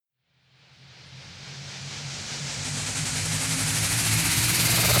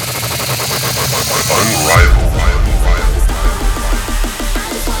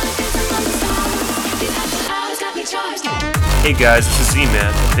Hey guys, this is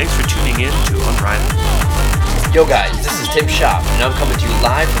Z-Man. Thanks for tuning in to Unrivaled. Yo guys, this is Tim Shop, and I'm coming to you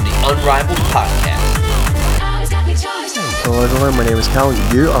live from the Unrivaled Podcast. Hello everyone, my name is Cal,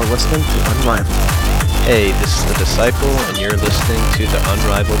 and you are listening to Unrivaled. Hey, this is The Disciple, and you're listening to the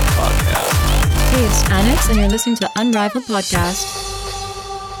Unrivaled Podcast. Hey, it's Annex, and you're listening to the Unrivaled Podcast.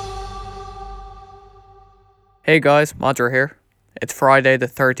 Hey guys, Madra here. It's Friday the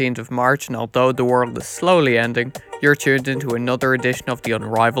 13th of March, and although the world is slowly ending, you're tuned into another edition of the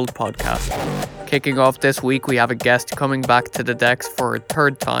Unrivaled Podcast. Kicking off this week, we have a guest coming back to the decks for a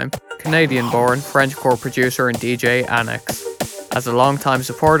third time, Canadian-born Frenchcore producer and DJ Annex. As a long-time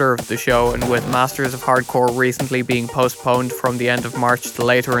supporter of the show, and with Masters of Hardcore recently being postponed from the end of March to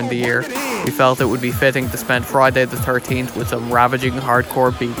later in the year, we felt it would be fitting to spend Friday the 13th with some ravaging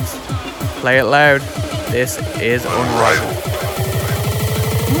hardcore beats. Play it loud. This is Unrivaled.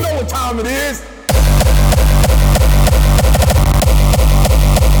 You know what time it is?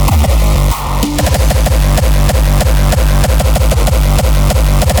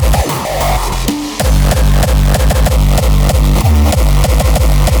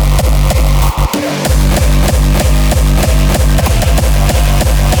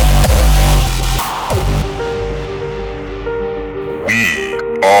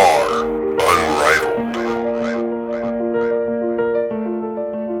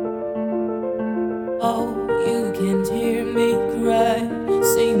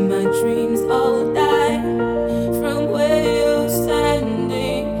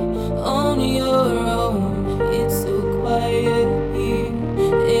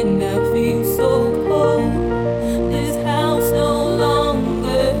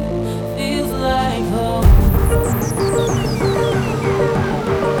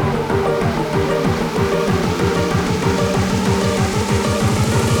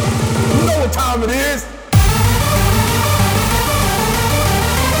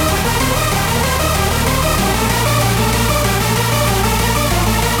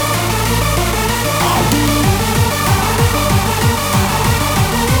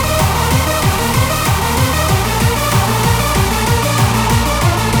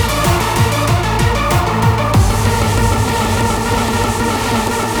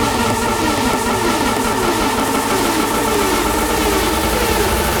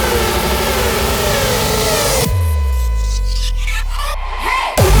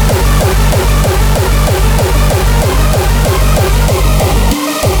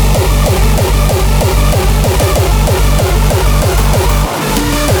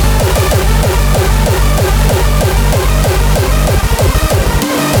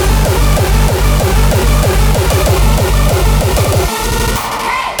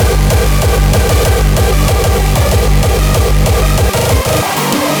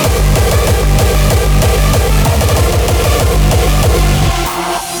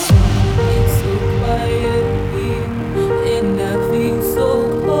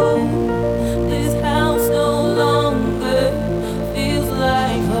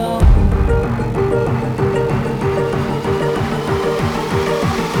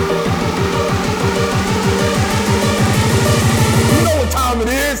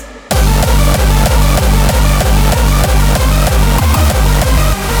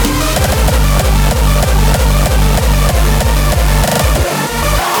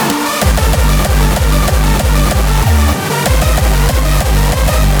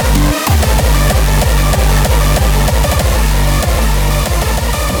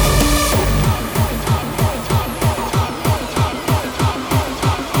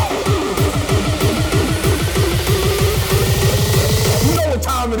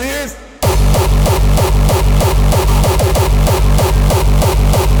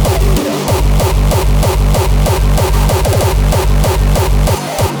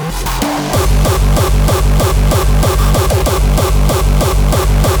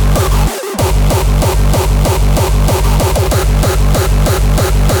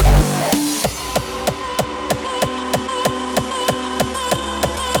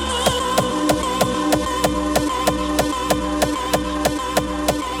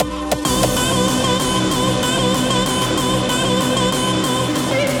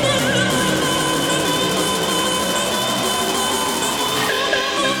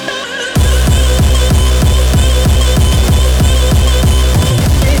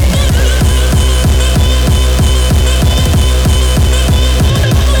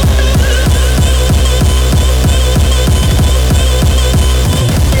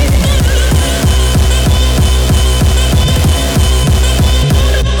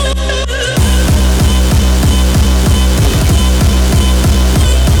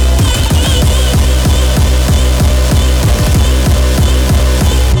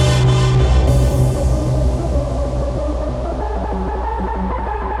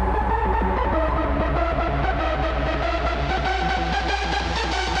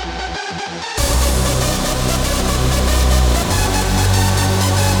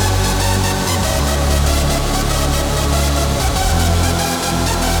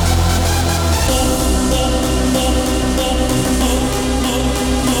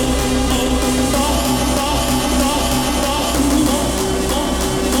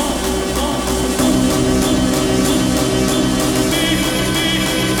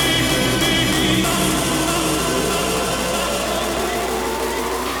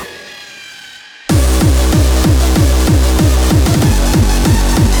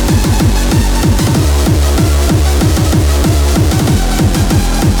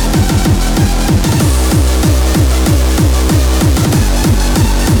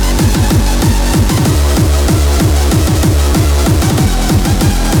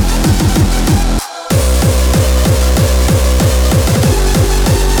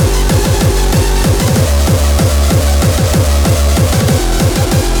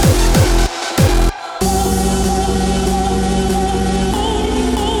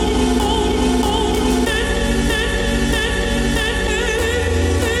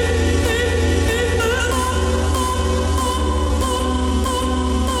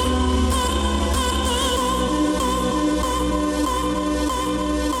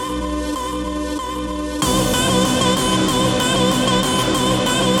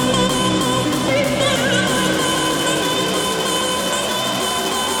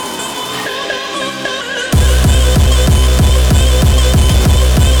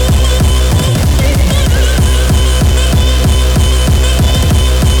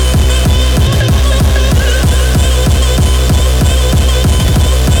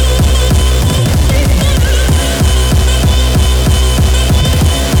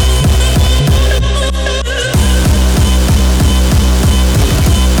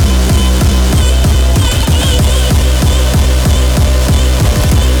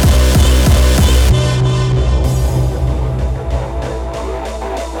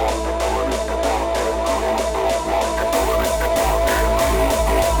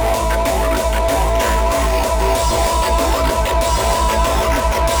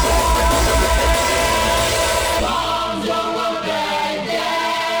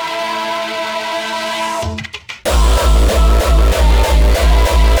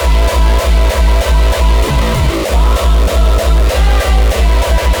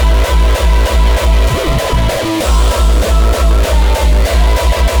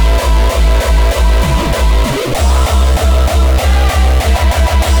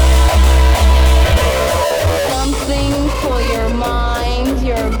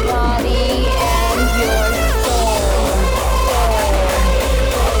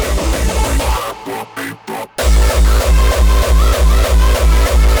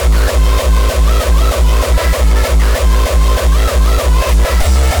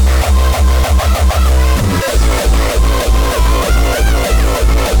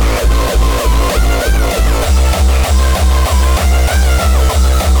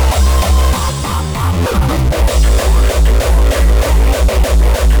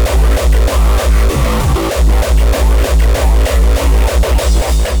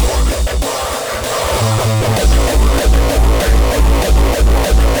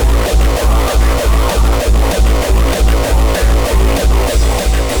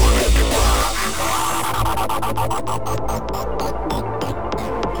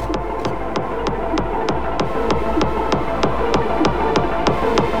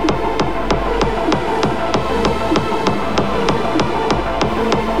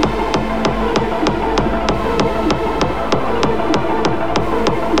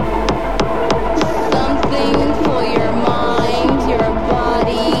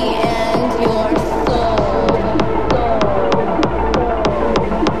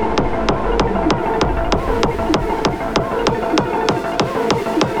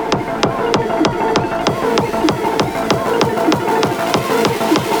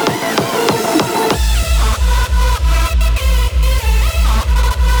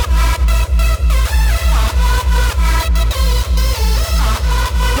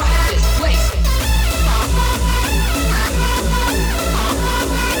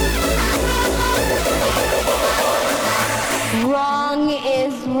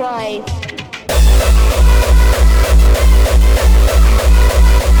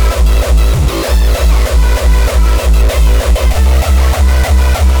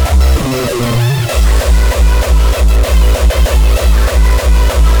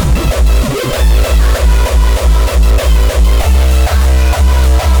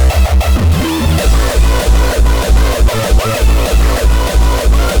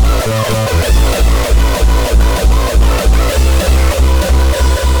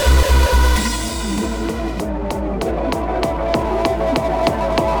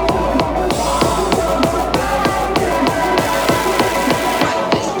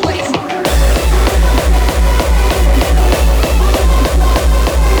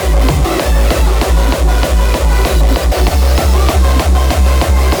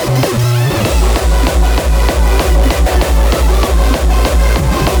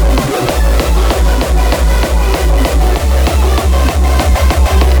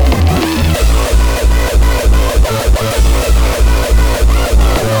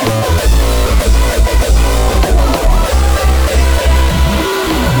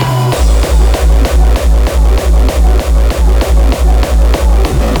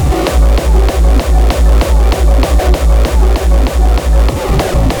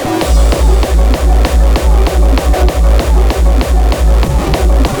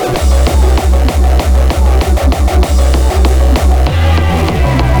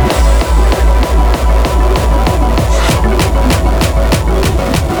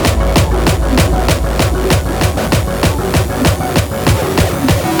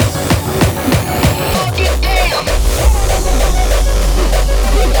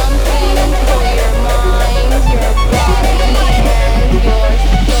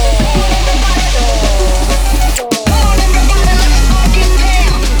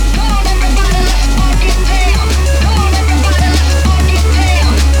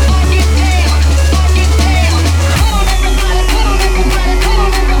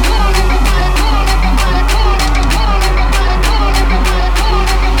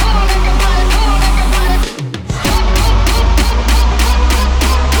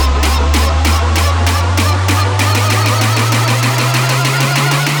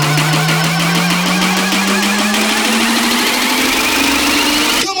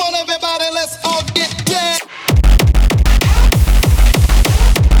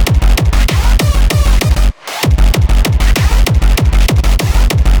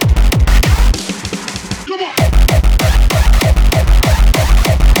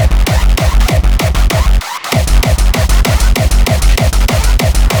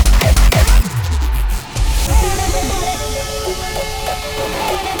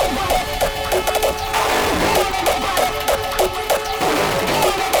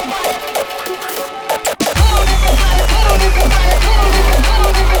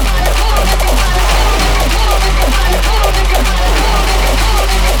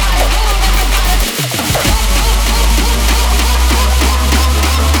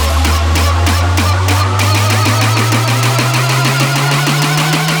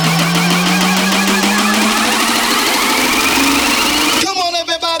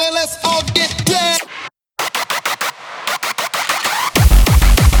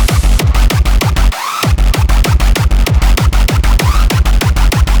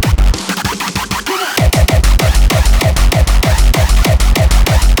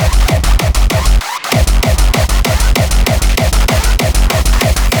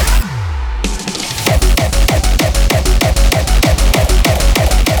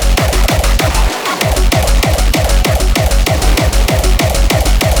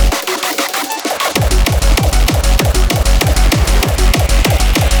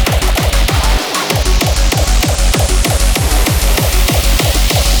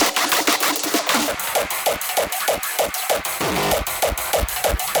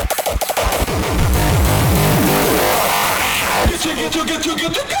 get low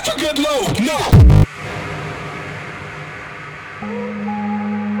now. Get low now.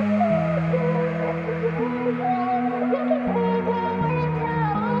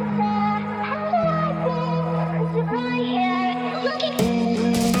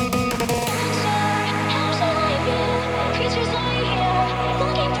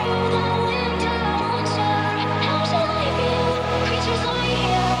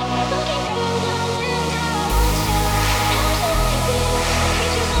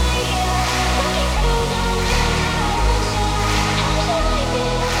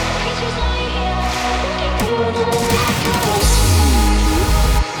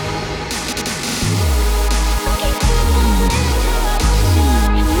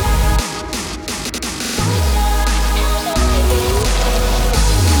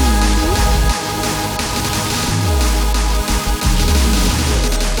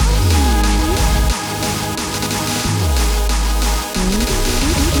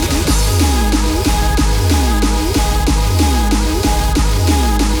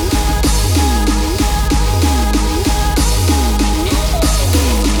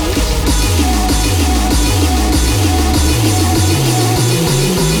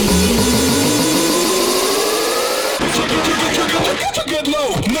 Get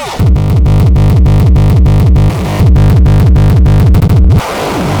low now.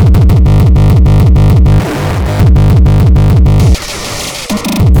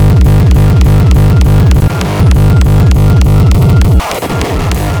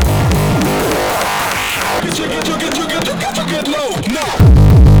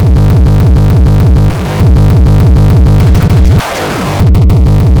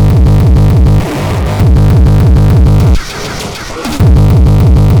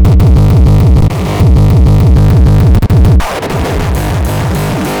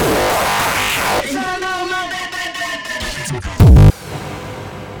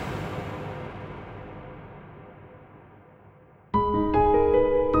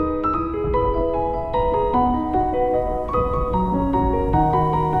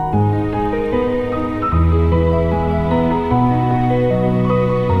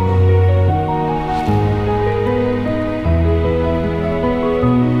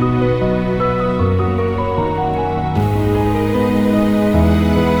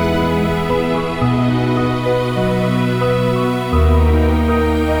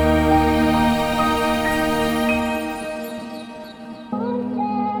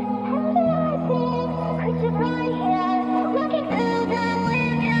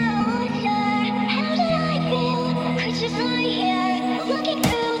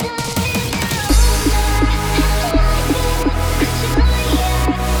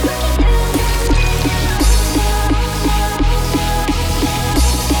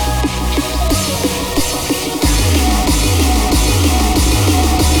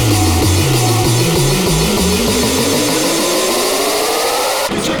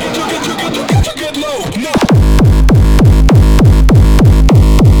 Get low now.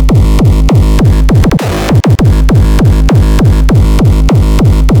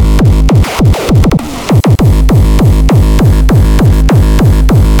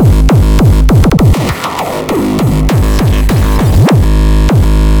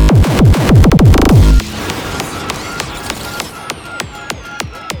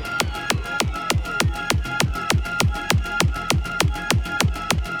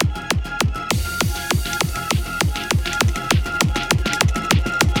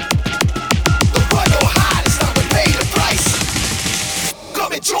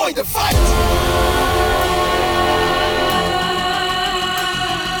 Join the fight!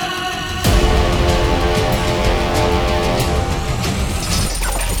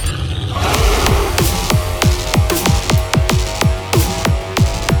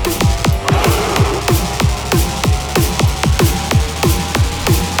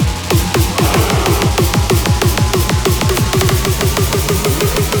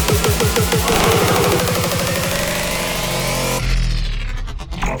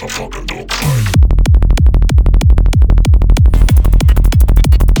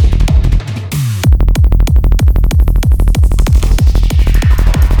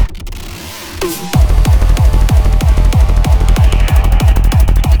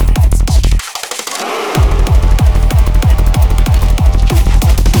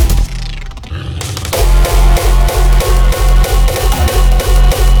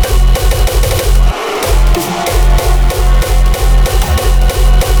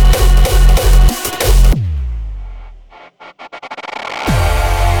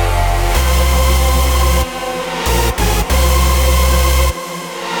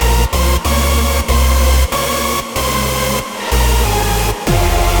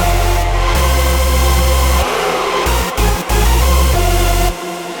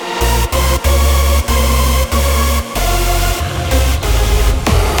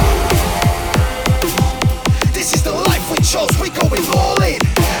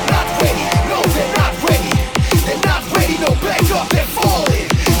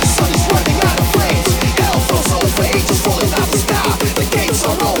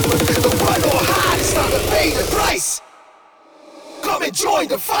 join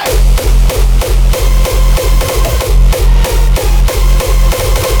the fight.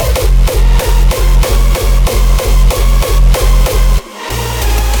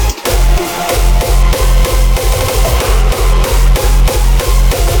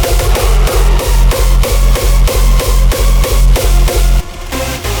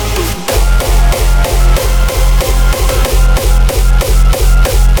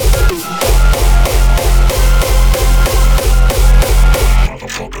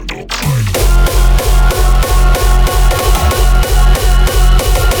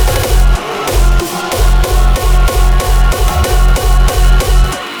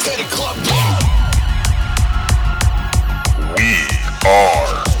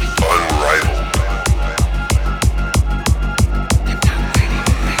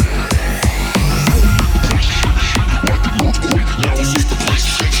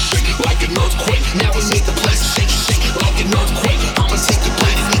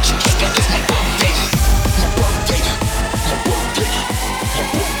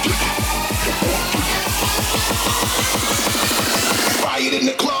 Riot in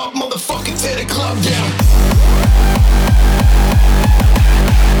the club, motherfucker, tear the club down.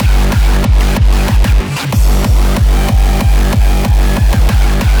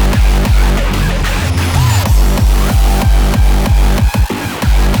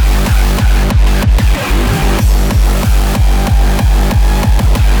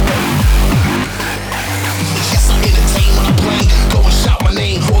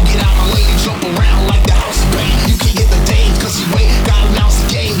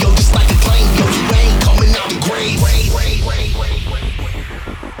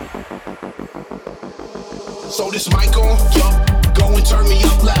 So this mic on, yup, go and turn me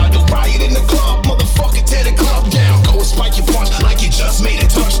up loud. The riot in the club, motherfucker, tear the club down. Go and spike your punch like you just made a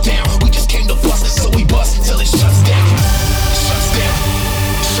touchdown. We just came to bust, so we bust till it shuts down. Shuts down,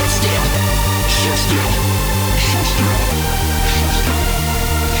 shuts down, shuts down, shuts down.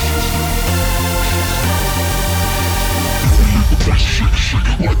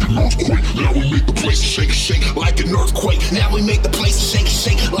 Now we make the place shake, shake like an earthquake. Now we make the place shake,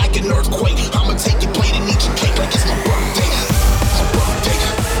 shake like an earthquake. I'ma take your plate and eat your cake like it's my birthday. My birthday.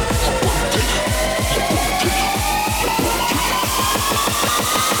 My birthday. My birthday.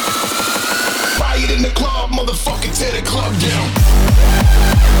 Riot in the club, motherfucker, tear the club down.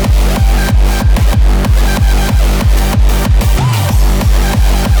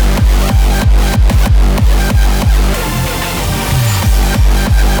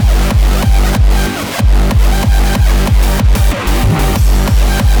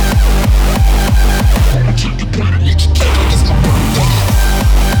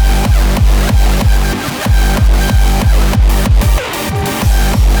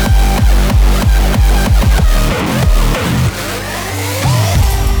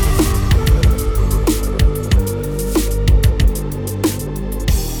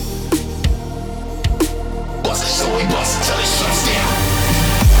 So we bust till it shuts down.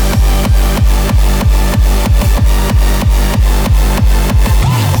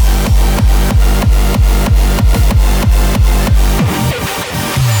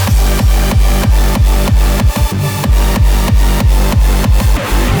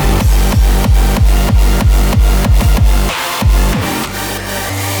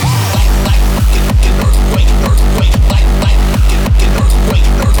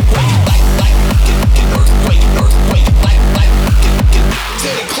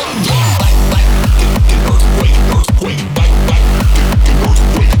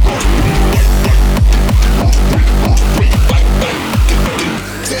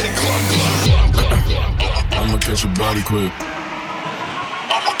 Catch your body quick.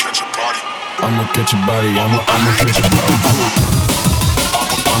 I'ma catch your body. I'ma catch your body. I'ma catch your body quick.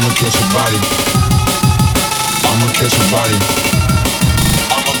 I'ma catch your body. I'ma catch your body.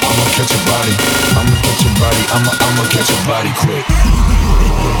 I'ma catch your body. I'ma catch your body. I'ma catch your body quick.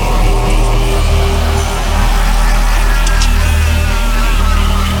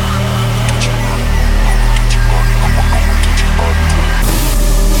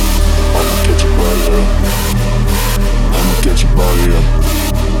 Get your body up.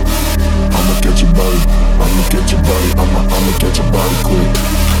 I'ma get your body. I'ma get your body. I'ma get your body quick.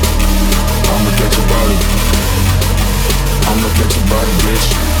 I'ma get your body. I'ma get your body, bitch.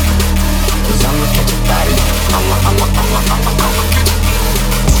 'Cause I'ma get your body. I'ma get your body.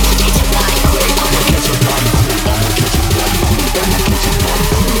 I'ma get your body quick. I'ma get your body quick. I'ma get your body quick. I'ma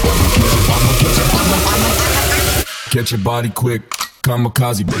get your body quick. I'ma get your body quick.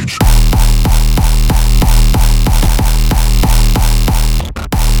 Kamikaze, bitch.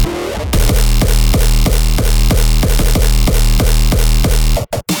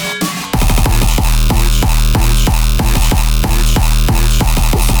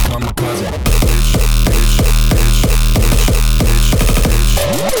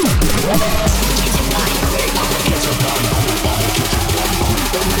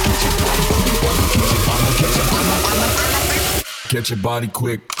 get your body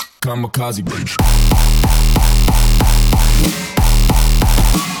quick. Kamikaze, bitch.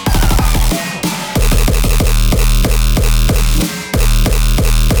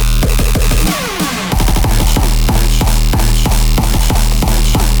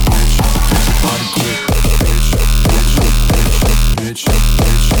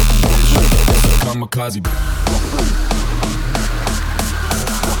 Kamikaze.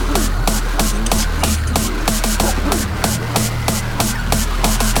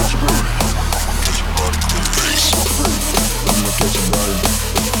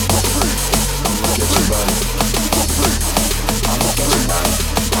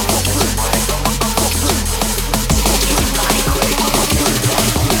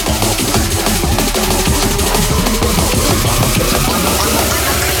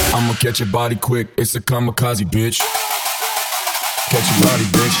 I'ma catch your body quick, it's a kamikaze, bitch. Catch your body,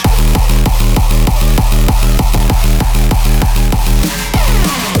 bitch.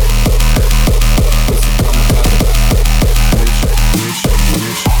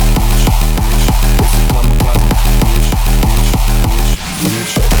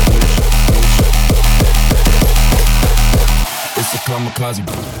 It's a kamikaze,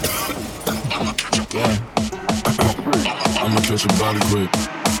 yeah. I'ma catch your body quick.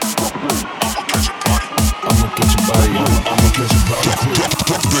 I'ma catch your body, I'ma catch your body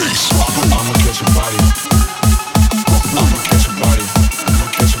quick. I'ma catch your body. I'ma catch your body. I'ma catch your body. I'ma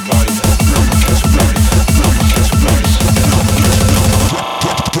catch your body. I'ma catch your body. I'ma catch your body.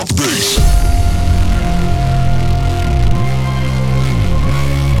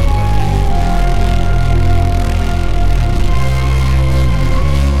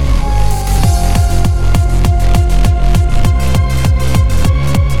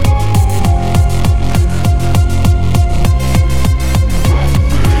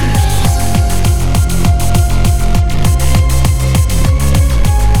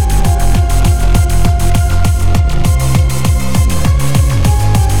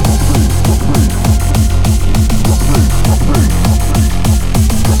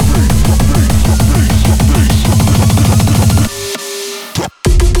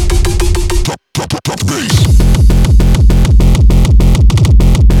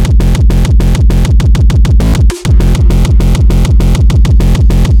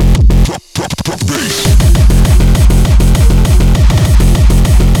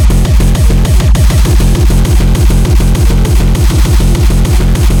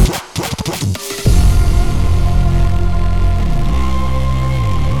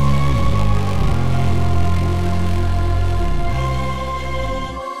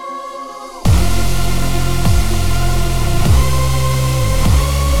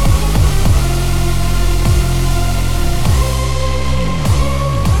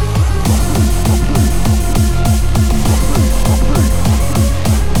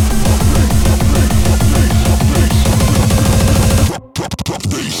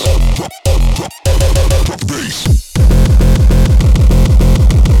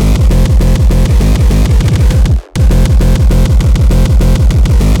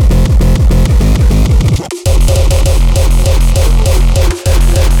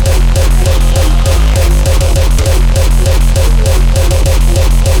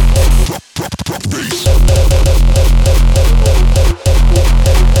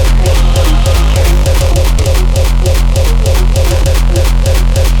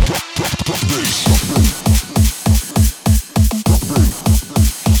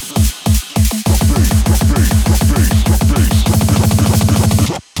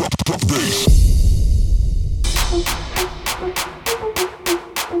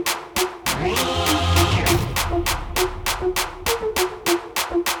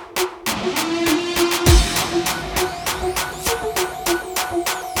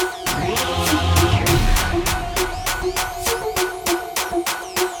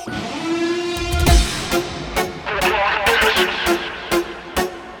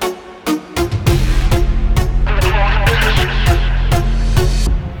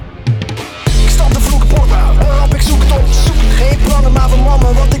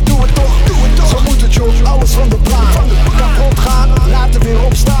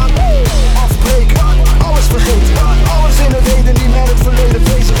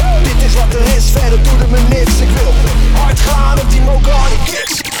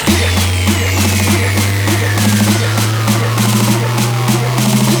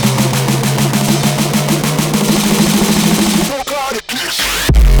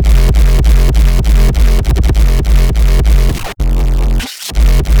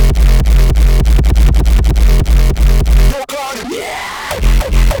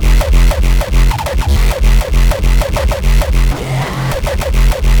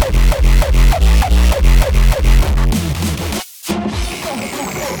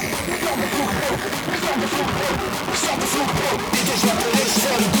 is wat er is,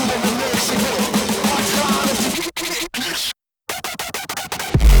 verder doe er maar niks. Ik wil hard gaan en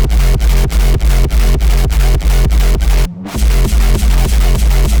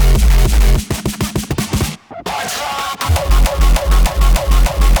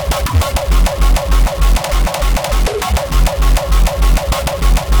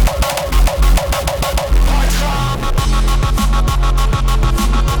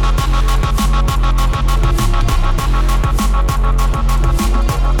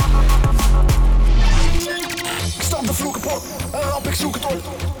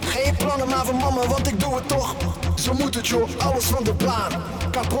zo moet het joh, alles van de plan.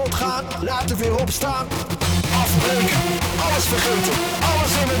 Kapot gaan, laten weer opstaan. Afbreken, alles vergeten.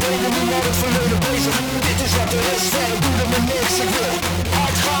 Alles in het heden, nu met het verleden bezig. Dit is wat er is, verder doe er maar niks. Ik wil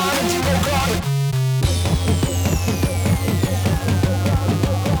hard gaan en die ook harder.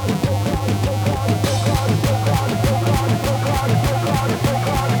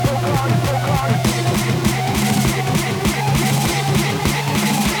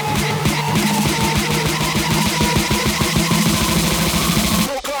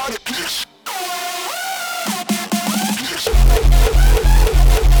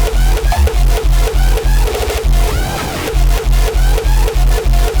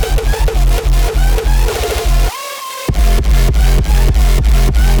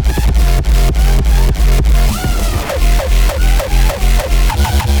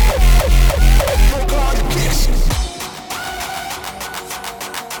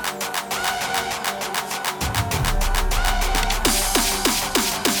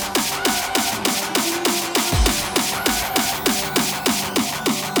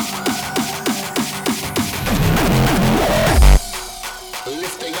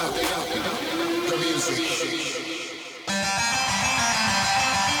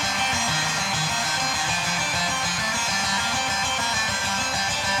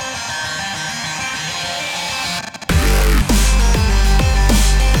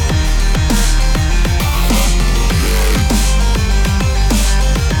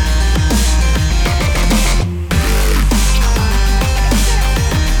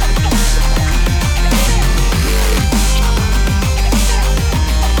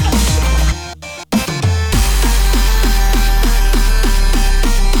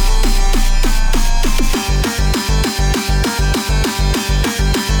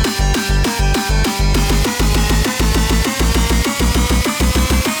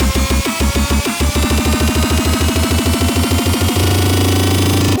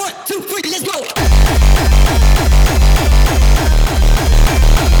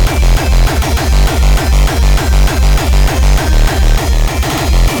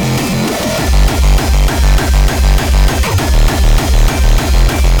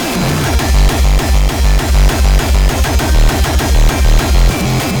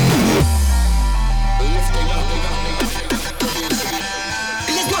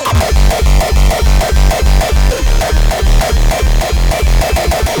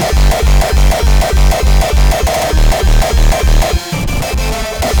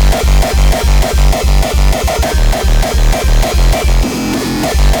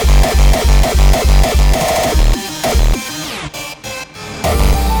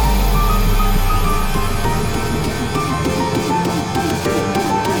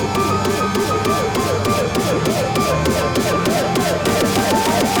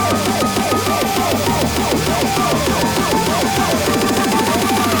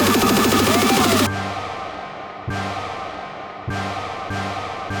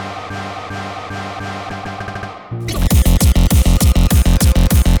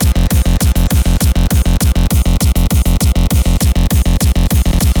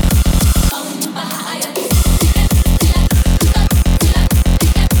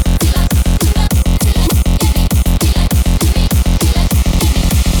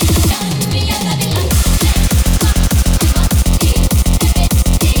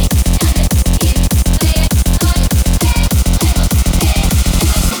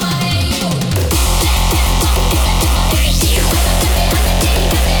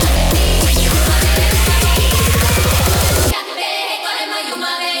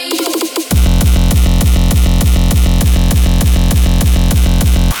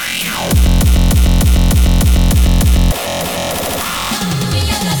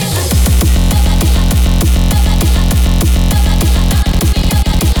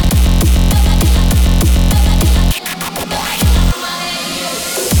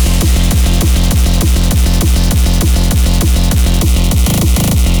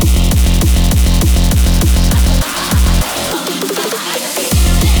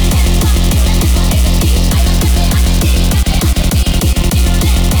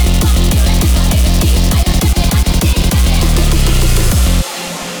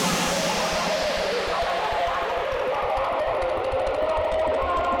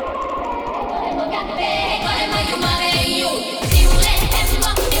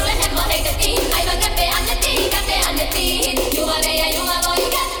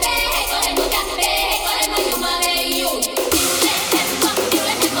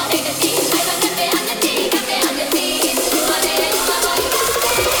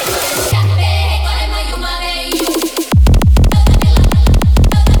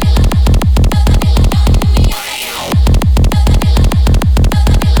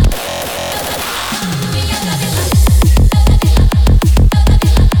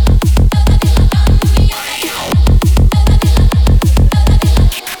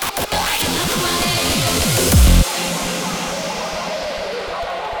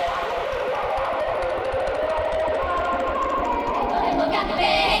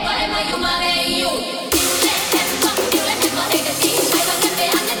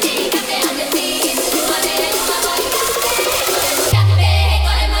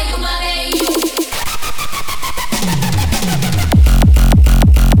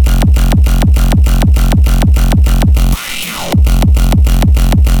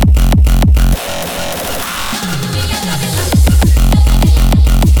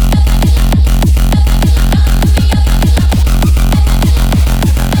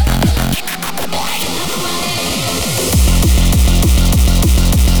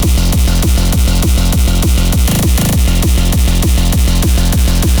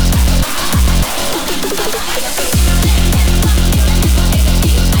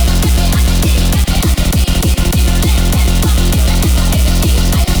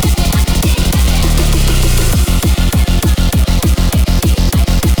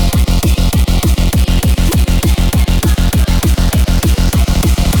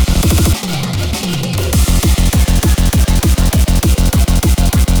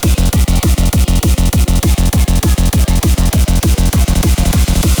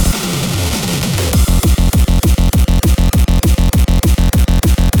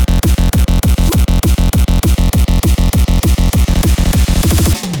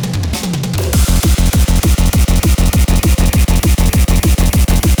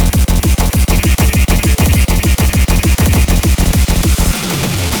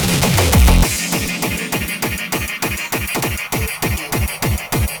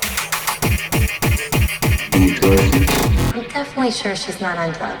 definitely sure she's not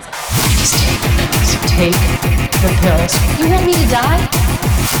on drugs. Just take the pills. Take the pills. You want me to die?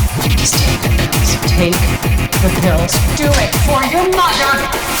 Just take the pills. Take the pills. Do it for your mother.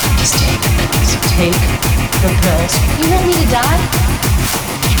 Just take the pills. Take the pills. You want me to die?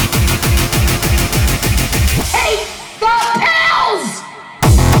 Take the pills!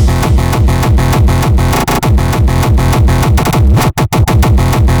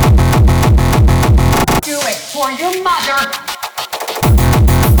 Do it for your mother.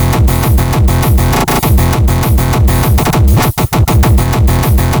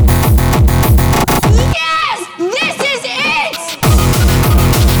 Yes! This is it!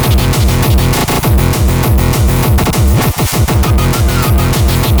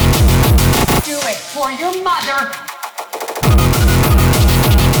 Do it for your mother.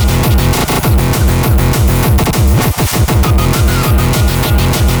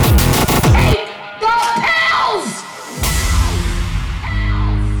 Take the pills!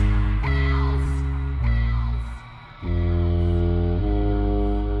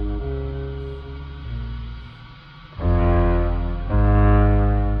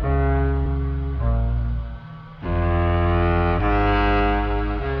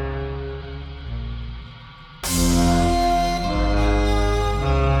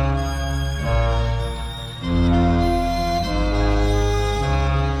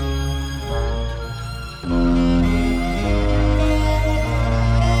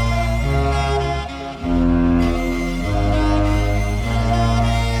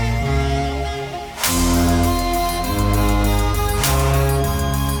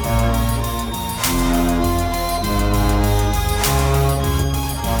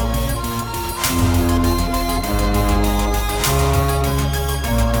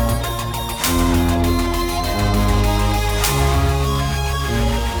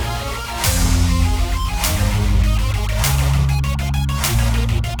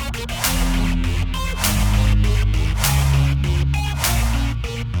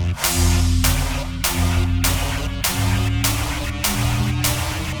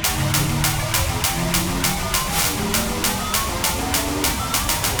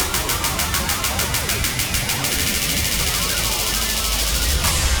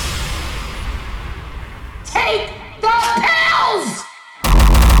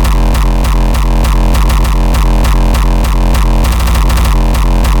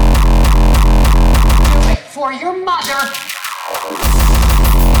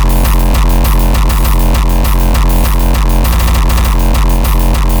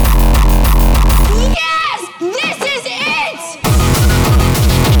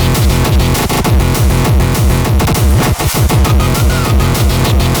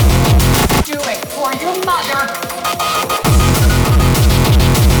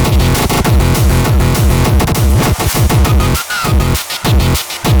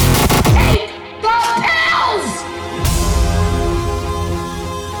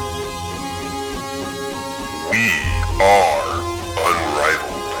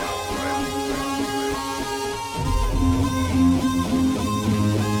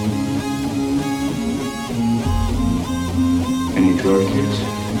 your kids?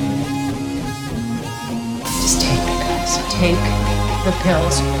 Just take the pills. Take the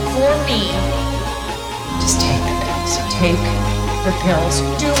pills for me. Just take the pills. Take the pills.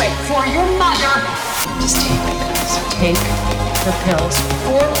 Do it for your mother. Just take the pills. Take the pills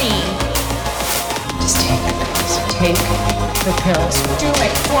for me. Just take the pills. Take the pills. Do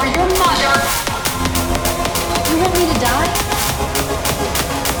it for your mother. You want me to die?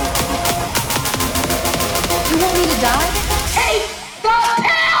 You want me to die? Take the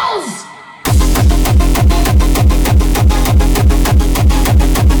pills!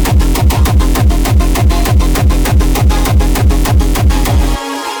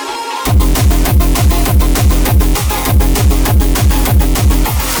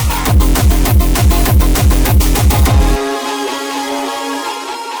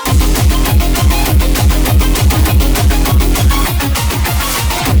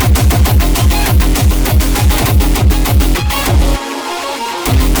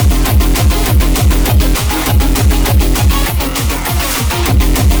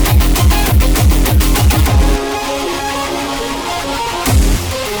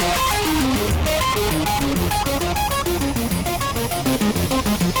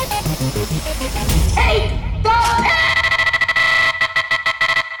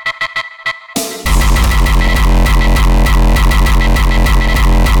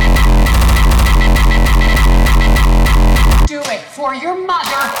 For your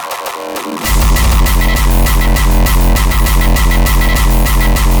mother.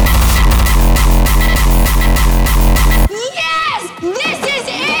 Yes! This is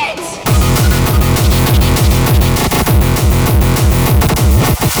it!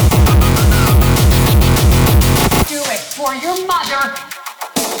 Do it for your mother.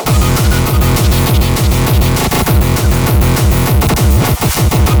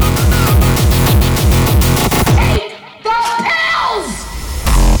 Take the pills!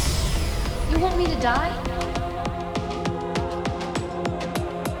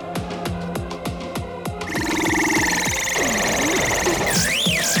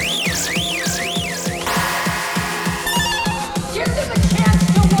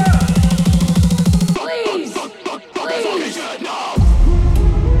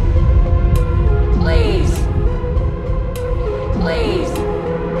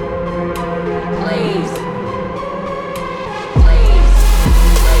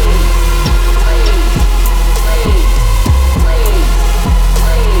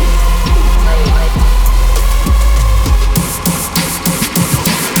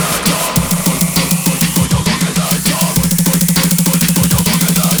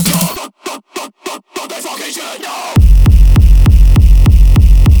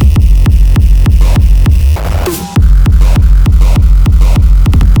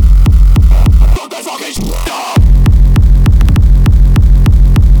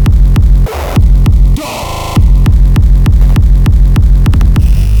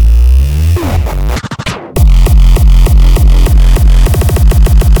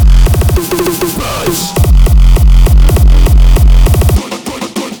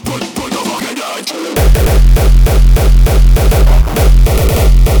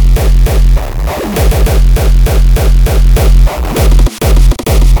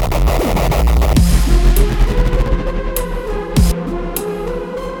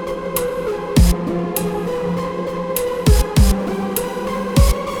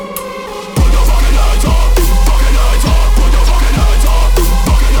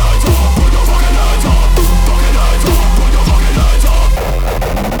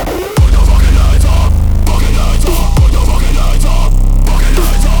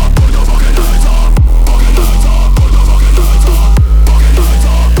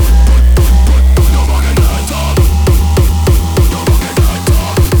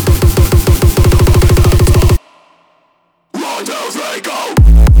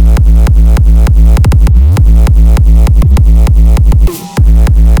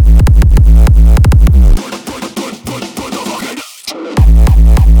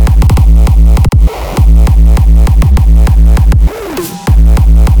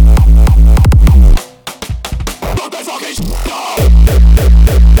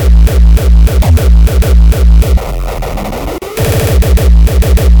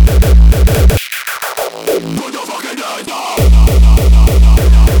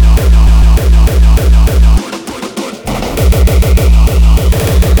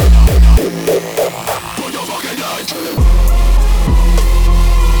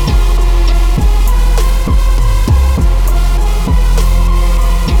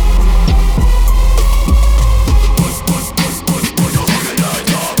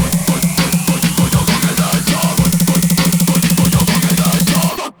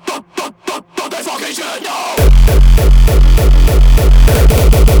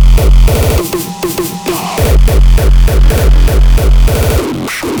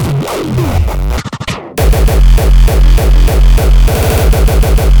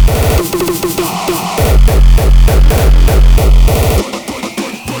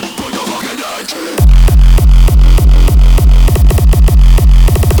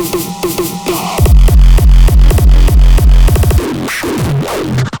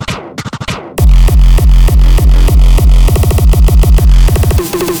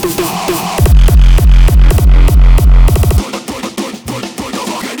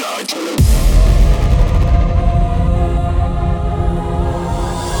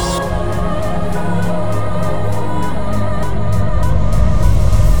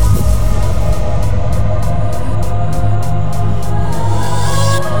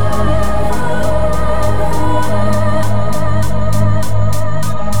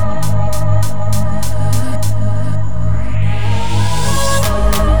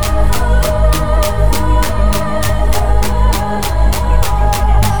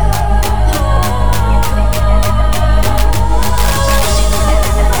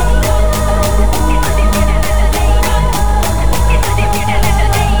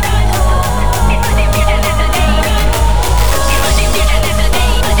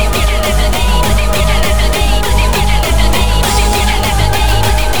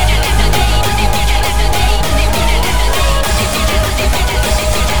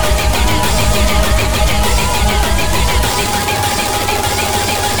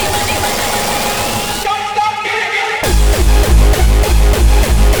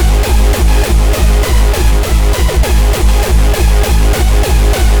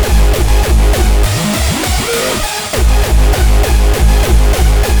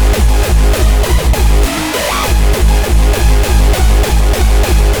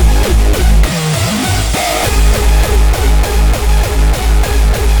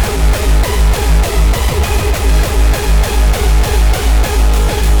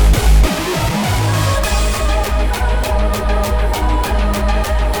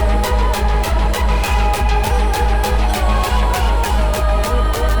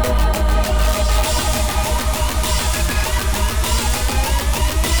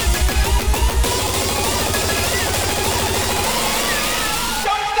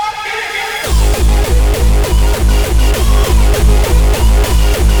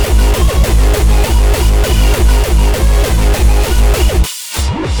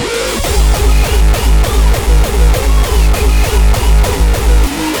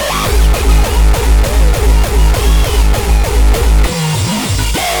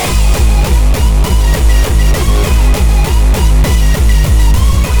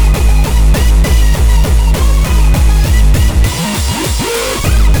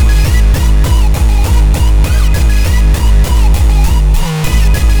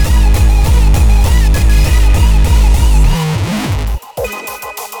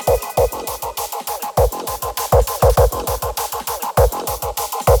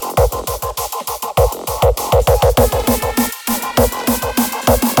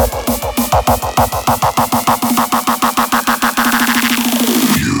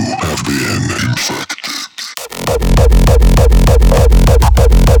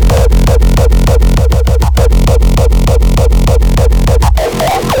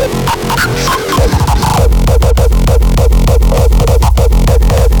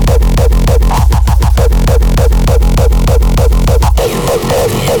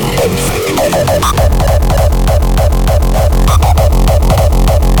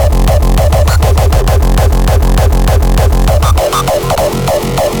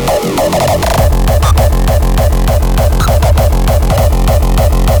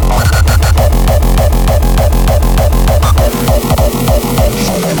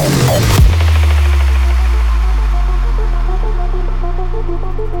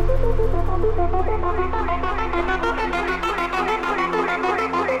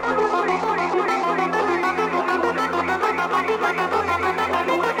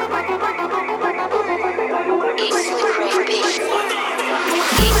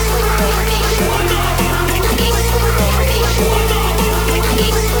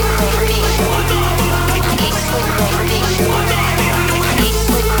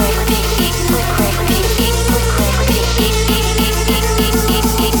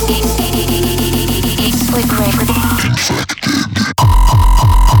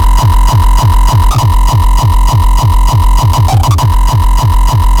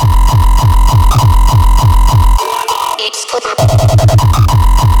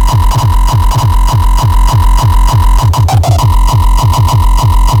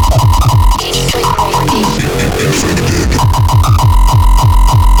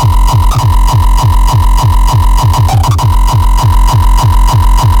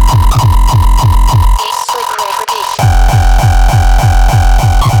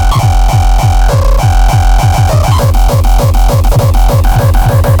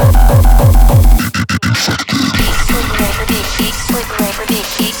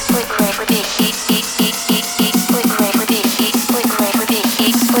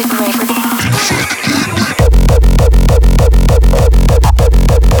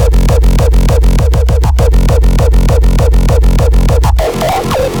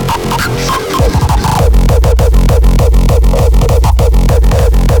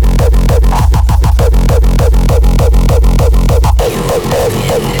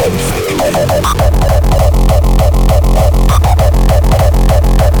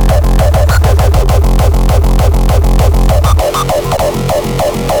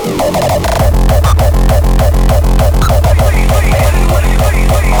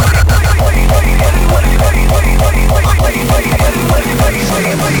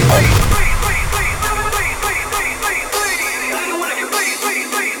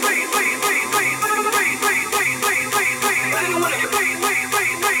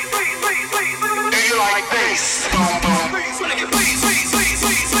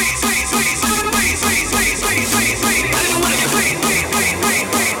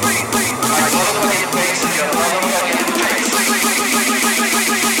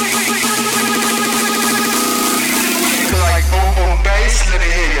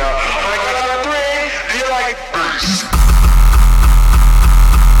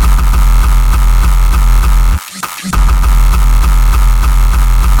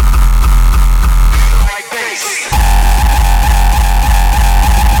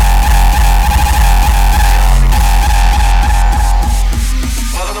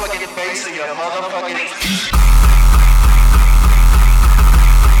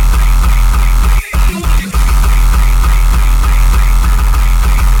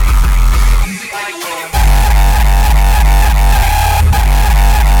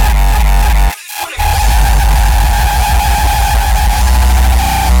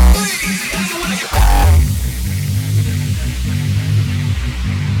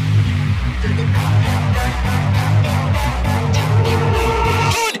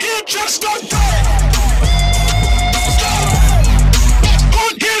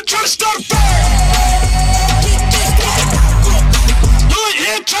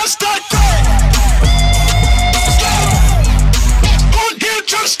 here just like that. On here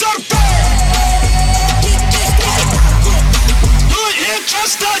just like that. On here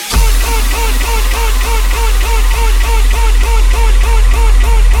just like that.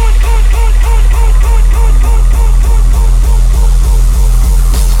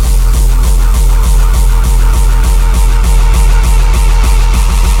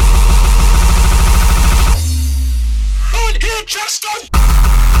 Just like